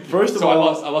 So first of So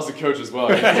all, I lost a coach as well.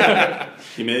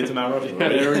 he made it to Mount Rushmore.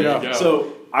 There we go.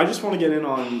 So I just want to get in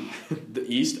on the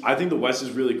East. I think the West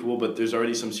is really cool, but there's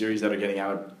already some series that are getting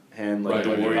out of hand, like Right, the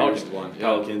like the Warriors, Pelicans won, yeah.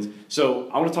 Pelicans. So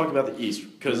I want to talk about the East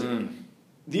because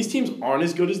these teams aren't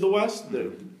as good as the West.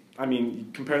 I mean,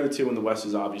 compare the two, and the West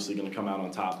is obviously going to come out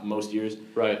on top most years.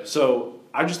 Right. So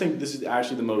I just think this is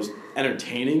actually the most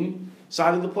entertaining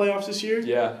side of the playoffs this year.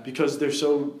 Yeah. Because they're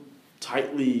so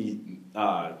tightly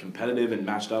competitive and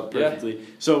matched up Yeah. perfectly.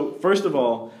 So first of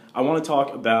all, I want to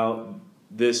talk about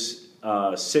this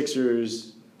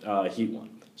Sixers Heat one.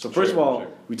 So first of all,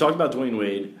 we talked about Dwayne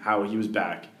Wade, how he was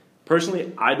back.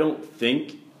 Personally, I don't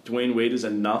think Dwayne Wade is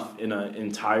enough in an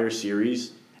entire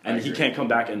series, and he can't come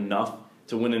back enough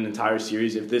to win an entire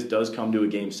series if this does come to a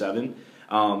Game 7.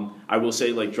 I will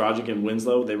say, like, Dragic and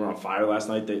Winslow, they were on fire last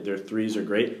night. Their threes are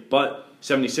great. But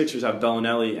 76ers have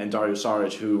Bellinelli and Dario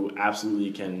Saric, who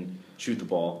absolutely can shoot the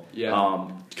ball. Yeah.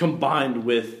 Combined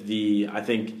with I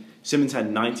think Simmons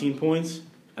had 19 points,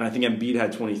 and I think Embiid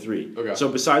had 23. Okay. So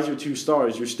besides your 2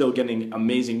 stars, you're still getting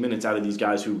amazing minutes out of these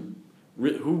guys who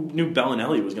knew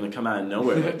Bellinelli was going to come out of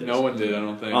nowhere like this? No one did, I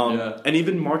don't think. And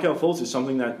even Markelle Fultz is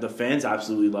something that the fans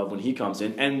absolutely love when he comes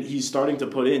in, and he's starting to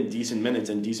put in decent minutes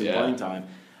and decent playing time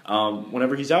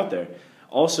whenever he's out there.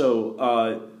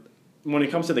 Also, when it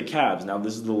comes to the Cavs, now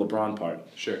this is the LeBron part.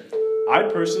 Sure. I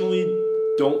personally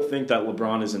don't think that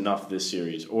LeBron is enough this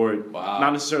series, or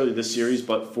not necessarily this series,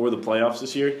 but for the playoffs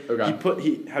this year. Okay.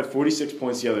 He had 46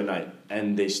 points the other night,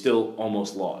 and they still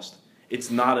almost lost. It's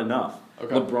not enough.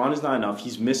 Okay. LeBron is not enough.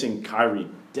 He's missing Kyrie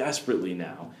desperately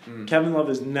now. Kevin Love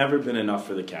has never been enough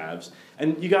for the Cavs.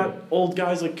 And you got old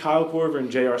guys like Kyle Korver and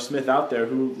J.R. Smith out there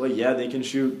who, like, yeah, they can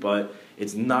shoot, but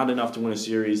it's not enough to win a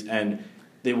series, and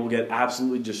they will get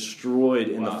absolutely destroyed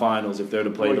in the finals if they're to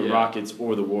play the Rockets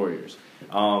or the Warriors.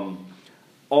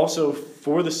 Also,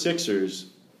 for the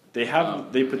Sixers, they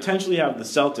potentially have the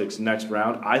Celtics next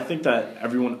round. I think that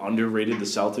everyone underrated the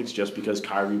Celtics just because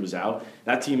Kyrie was out.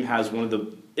 That team has one of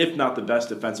the, if not the best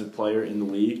defensive player in the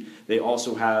league. They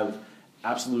also have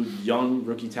absolute young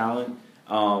rookie talent.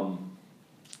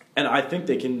 And I think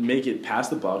they can make it past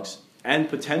the Bucks and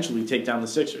potentially take down the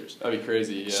Sixers. That'd be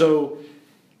crazy, yeah. So,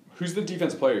 who's the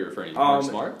defensive player you're referring to? Mark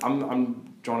Smart?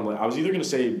 I'm drawing a blank. I was either going to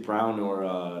say Brown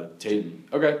or Tatum.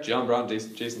 Okay, Jaylen Brown,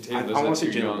 Jason Tatum. I want to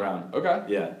say Jaylen Brown. Okay.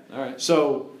 Yeah. All right.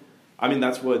 So, I mean,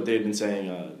 that's what they'd been saying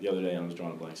the other day, and I was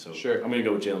drawing a blank. So sure. I'm going to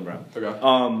go with Jaylen Brown.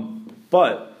 Okay.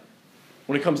 But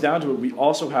when it comes down to it, we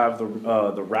also have the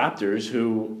Raptors,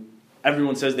 who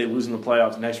everyone says they lose in the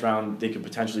playoffs. Next round, they could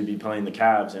potentially be playing the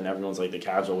Cavs, and everyone's like, the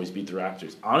Cavs always beat the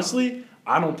Raptors. Honestly,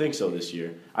 I don't think so this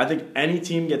year. I think any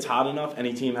team gets hot enough,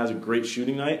 any team has a great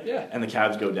shooting night, and the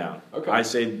Cavs go down. Okay. I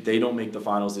say they don't make the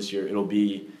finals this year. It'll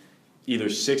be either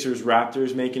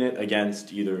Sixers-Raptors making it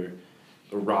against either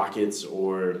the Rockets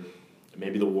or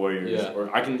maybe the Warriors. Yeah.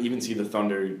 Or I can even see the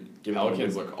Thunder Give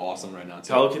Pelicans look awesome right now,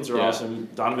 too. Pelicans are awesome.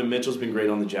 Donovan Mitchell's been great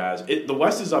on the Jazz. The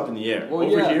West is up in the air. Well,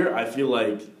 Over here, I feel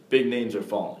like big names are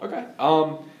falling. Okay.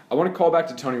 I want to call back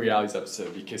to Tony Reality's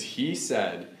episode because he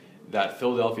said that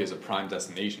Philadelphia is a prime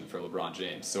destination for LeBron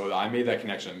James. So I made that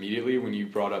connection immediately when you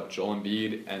brought up Joel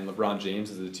Embiid and LeBron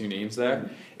James as the two names there.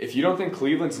 Mm-hmm. If you don't think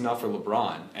Cleveland's enough for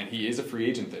LeBron, and he is a free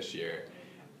agent this year,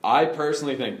 I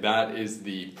personally think that is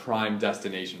the prime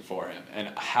destination for him.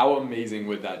 And how amazing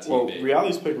would that team be? Well,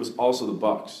 Reality's pick was also the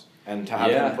Bucks, and to have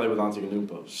him play with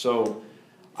Antetokounmpo. So,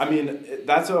 I mean,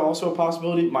 that's also a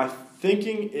possibility. My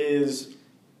thinking is,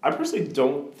 I personally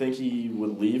don't think he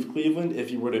would leave Cleveland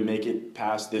if he were to make it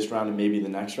past this round and maybe the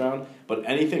next round. But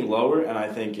anything lower, and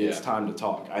I think it's time to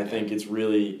talk. I think it's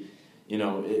really,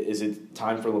 is it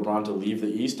time for LeBron to leave the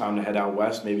East, time to head out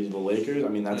west, maybe to the Lakers? I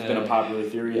mean, that's been a popular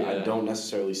theory. Yeah. I don't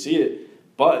necessarily see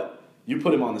it. But you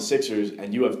put him on the Sixers,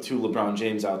 and you have two LeBron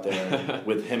James out there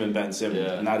with him and Ben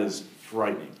Simmons, and that is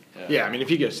frightening. Yeah, I mean, if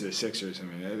he gets to the Sixers, I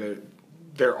mean,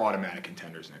 they're automatic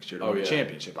contenders next year to win the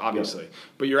championship, obviously. Yep.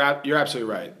 But you're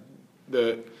absolutely right.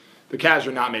 The Cavs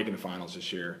are not making the finals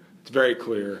this year. It's very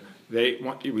clear.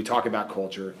 We talk about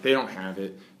culture. They don't have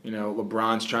it.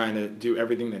 LeBron's trying to do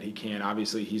everything that he can.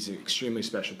 Obviously, he's an extremely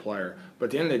special player. But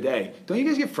at the end of the day, don't you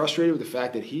guys get frustrated with the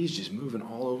fact that he's just moving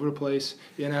all over the place?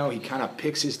 He kind of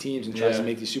picks his teams and tries to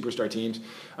make these superstar teams.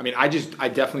 I mean, I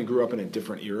definitely grew up in a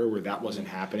different era where that wasn't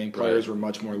happening. Players were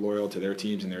much more loyal to their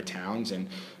teams and their towns,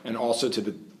 and also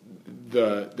to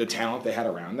the talent they had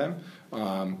around them.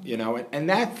 And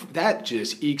that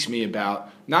just ekes me about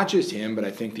not just him, but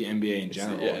I think the NBA in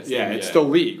general. It's the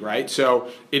league, right? So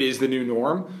it is the new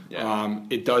norm. Yeah.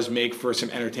 It does make for some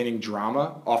entertaining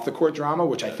drama, off the court drama,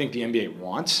 which I think the NBA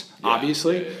wants.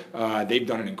 Obviously, they've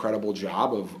done an incredible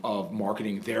job of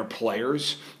marketing their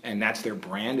players, and that's their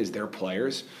brand is their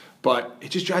players. But it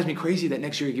just drives me crazy that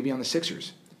next year you could be on the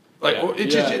Sixers. It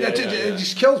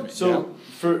just kills me. So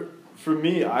for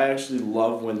me, I actually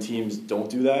love when teams don't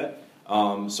do that.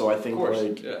 So I think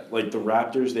like the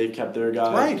Raptors, they've kept their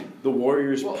guys. Right. The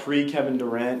Warriors pre-Kevin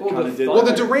Durant kind of did. Well,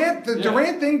 the Durant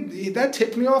thing that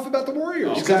tipped me off about the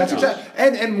Warriors. Exactly.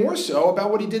 And more so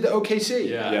about what he did to OKC.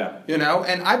 Yeah.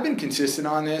 And I've been consistent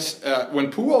on this.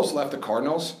 When Pujols left the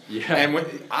Cardinals, and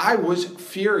I was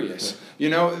furious.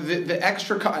 The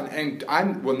extra and I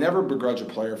will never begrudge a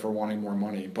player for wanting more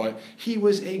money, but he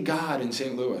was a god in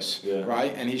St. Louis,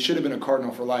 right? And he should have been a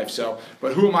Cardinal for life. So,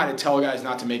 but who am I to tell guys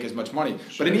not to make as much money?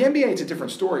 Sure. But in the NBA, it's a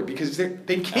different story because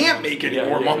they can't make any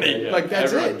more money. Like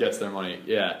that's Everyone gets their money.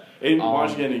 Yeah. And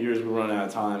watch again in years, we're running out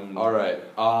of time. All right.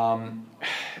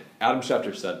 Adam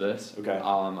Schefter said this. Okay.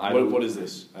 What is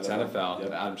this? It's NFL.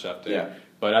 Yep. Adam Schefter. Yeah.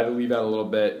 But I had to leave out a little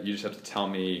bit. You just have to tell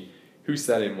me who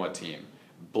said it and what team.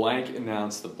 Blank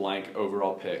announced the blank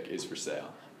overall pick is for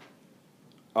sale.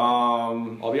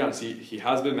 I'll be honest. He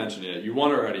has been mentioning it. You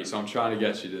won already, so I'm trying to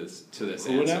get you to this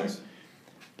Who answer. Announced?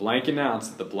 Blank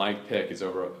announced that the blank pick is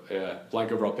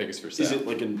blank overall pick is for sale. Is it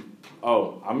like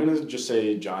I'm gonna just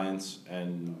say Giants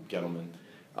and Gettleman.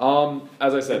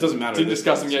 As I said, it doesn't matter. Didn't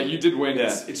discuss them yet. You did win.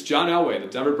 Yeah. It's John Elway, the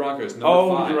Denver Broncos,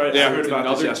 number 5. You're right. Yeah, I heard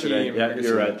about this yesterday. Team, yeah,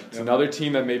 you're right. It's another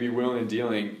team that may be willing and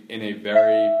dealing in a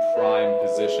very prime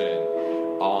position.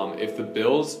 If the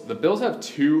Bills have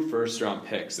 2 first-round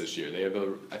picks this year. They have,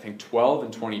 I think, 12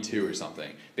 and 22 or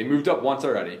something. They moved up once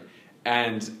already,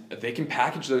 and they can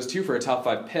package those 2 for a top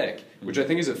 5 pick, which I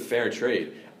think is a fair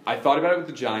trade. I thought about it with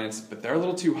the Giants, but they're a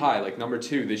little too high. Like number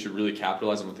 2, they should really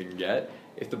capitalize on what they can get.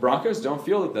 If the Broncos don't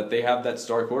feel that they have that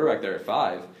star quarterback there at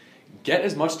 5, get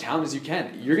as much talent as you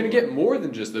can. You're going to get more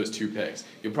than just those 2 picks.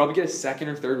 You'll probably get a second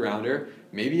or third rounder,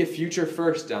 maybe a future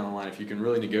first down the line if you can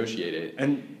really negotiate it.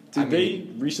 And did they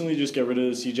recently just get rid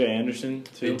of C.J. Anderson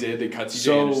too? They did. They cut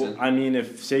C.J. Anderson. So, I mean,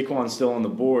 if Saquon's still on the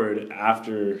board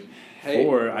after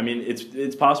 4, I mean,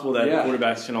 it's possible that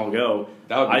quarterbacks can all go.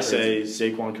 That would be crazy.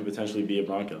 Say Saquon could potentially be a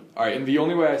Bronco. All right, and the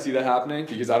only way I see that happening,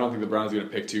 because I don't think the Browns are going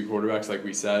to pick 2 quarterbacks like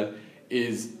we said,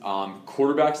 is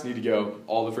quarterbacks need to go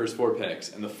all the first 4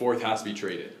 picks, and the 4th has to be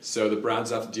traded. So the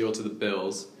Browns have to deal to the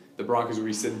Bills. The Broncos would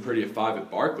be sitting pretty at 5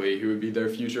 at Barkley, who would be their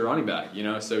future running back,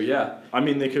 So, yeah. I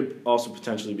mean, they could also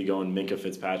potentially be going Minkah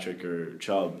Fitzpatrick or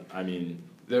Chubb. I mean,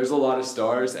 there's a lot of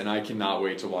stars, and I cannot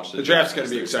wait to watch the draft's going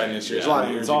to be exciting this year. There's a lot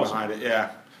of energy behind it,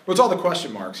 Well, it's all the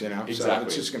question marks, Exactly. So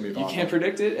it's just going to be volatile. You can't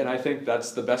predict it, and I think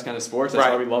that's the best kind of sports. That's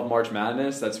why we love March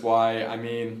Madness. That's why,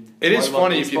 it is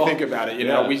funny if you think about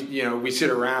it. We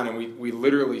sit around and we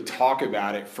literally talk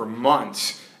about it for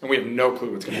months, and we have no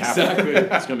clue what's going to happen.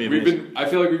 Exactly. It's going to be amazing. I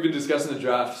feel like we've been discussing the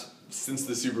draft since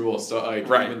the Super Bowl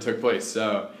even took place.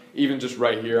 So even just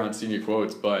right here on Senior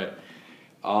Quotes, but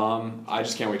I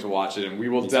just can't wait to watch it, and we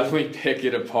will definitely pick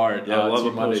it apart. Yeah, I love 2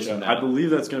 a Mondays post from show. now. I believe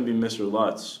that's going to be Mr.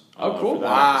 Lutz. Oh, cool. For that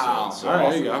Wow. episode. So All right,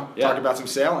 there you go. Yeah. Talk about some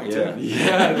sailing, Yeah. too.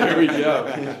 Yeah, there we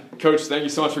go. Coach, thank you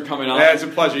so much for coming on. Yeah, it's a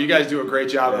pleasure. You guys do a great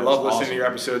job. Yeah, I love it's listening awesome. to your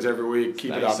episodes every week.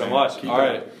 Keep Thank it up, you so man. much. Keep All it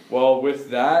right. up. Well,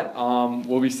 with that,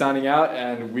 we'll be signing out,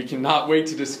 and we cannot wait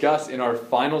to discuss in our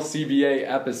final CBA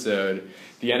episode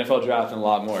the NFL draft and a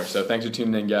lot more. So thanks for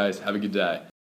tuning in, guys. Have a good day.